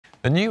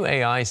A new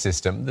AI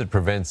system that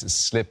prevents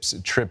slips,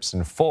 trips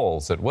and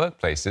falls at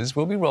workplaces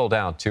will be rolled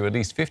out to at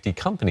least 50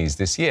 companies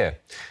this year.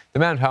 The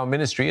Manpower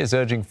Ministry is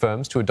urging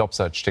firms to adopt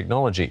such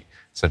technology.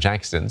 Such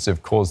accidents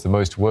have caused the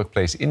most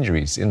workplace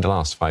injuries in the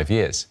last 5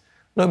 years.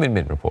 Lo Min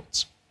Min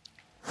reports.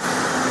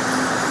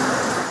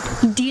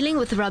 Dealing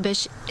with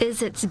rubbish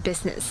is its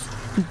business.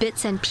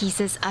 Bits and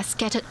pieces are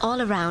scattered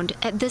all around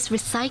at this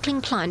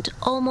recycling plant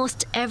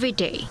almost every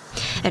day.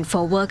 And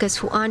for workers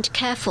who aren't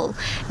careful,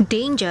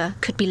 danger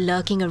could be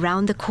lurking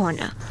around the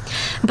corner.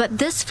 But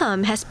this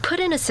firm has put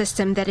in a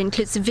system that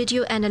includes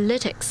video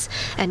analytics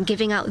and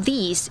giving out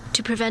these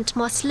to prevent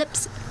more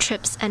slips,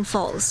 trips and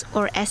falls,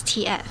 or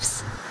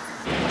STFs.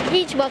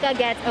 Each worker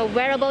gets a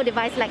wearable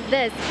device like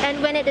this,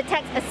 and when it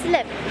detects a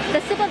slip, the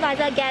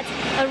supervisor gets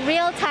a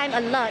real-time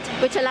alert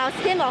which allows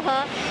him or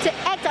her to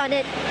act on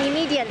it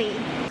immediately.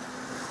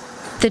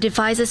 The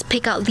devices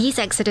pick out these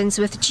accidents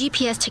with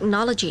GPS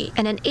technology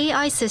and an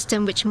AI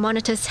system which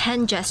monitors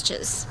hand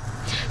gestures.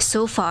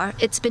 So far,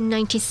 it's been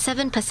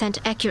 97%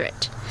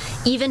 accurate,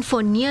 even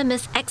for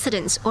near-miss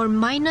accidents or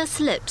minor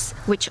slips,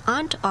 which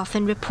aren't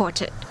often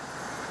reported.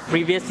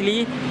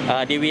 Previously,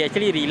 they will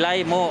actually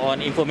rely more on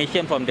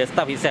information from the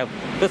staff itself.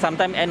 So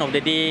sometimes end of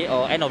the day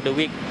or end of the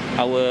week,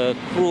 our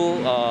crew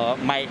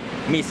might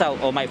miss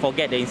out or might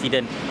forget the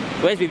incident.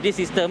 Whereas with this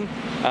system,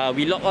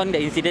 we log on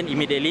the incident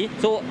immediately.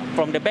 So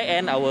from the back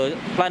end, our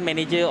plant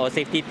manager or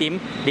safety team,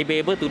 they'll be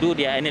able to do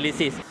their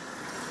analysis.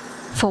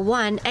 For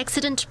one,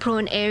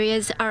 accident-prone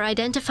areas are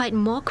identified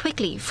more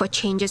quickly for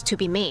changes to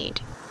be made.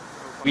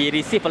 We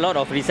receive a lot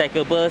of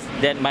recyclables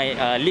that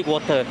might leak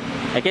water.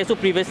 Okay, so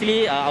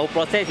previously our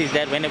process is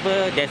that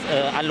whenever there's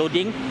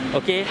unloading,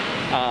 okay,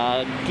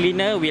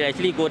 cleaner will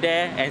actually go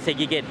there and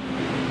segregate.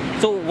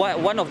 So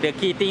one of the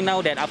key things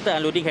now that after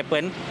unloading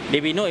happen,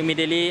 they will not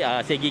immediately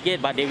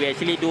segregate, but they will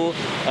actually do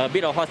a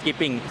bit of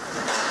housekeeping.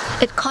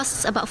 It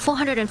costs about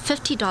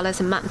 $450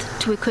 a month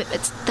to equip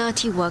its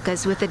 30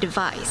 workers with the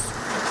device.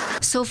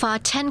 So far,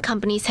 10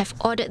 companies have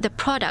ordered the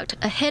product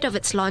ahead of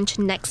its launch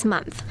next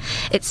month.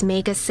 Its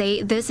makers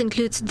say this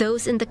includes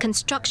those in the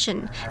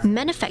construction,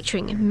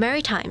 manufacturing,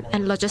 maritime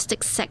and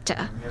logistics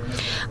sector.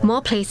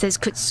 More places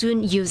could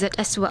soon use it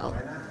as well.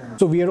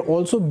 So we are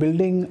also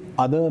building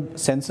other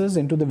sensors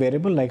into the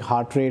wearable like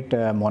heart rate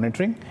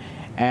monitoring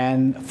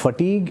and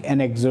fatigue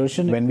and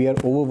exertion. When we are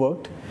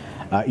overworked,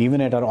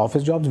 even at our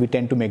office jobs, we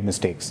tend to make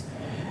mistakes.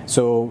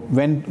 So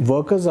when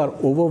workers are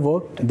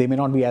overworked, they may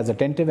not be as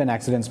attentive and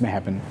accidents may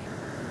happen.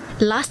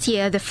 Last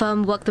year, the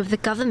firm worked with the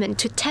government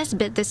to test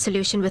bid this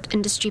solution with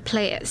industry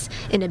players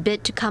in a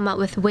bid to come up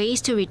with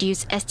ways to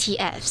reduce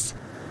STFs.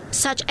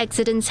 Such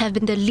accidents have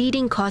been the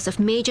leading cause of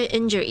major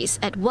injuries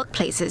at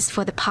workplaces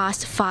for the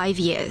past 5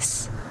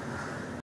 years.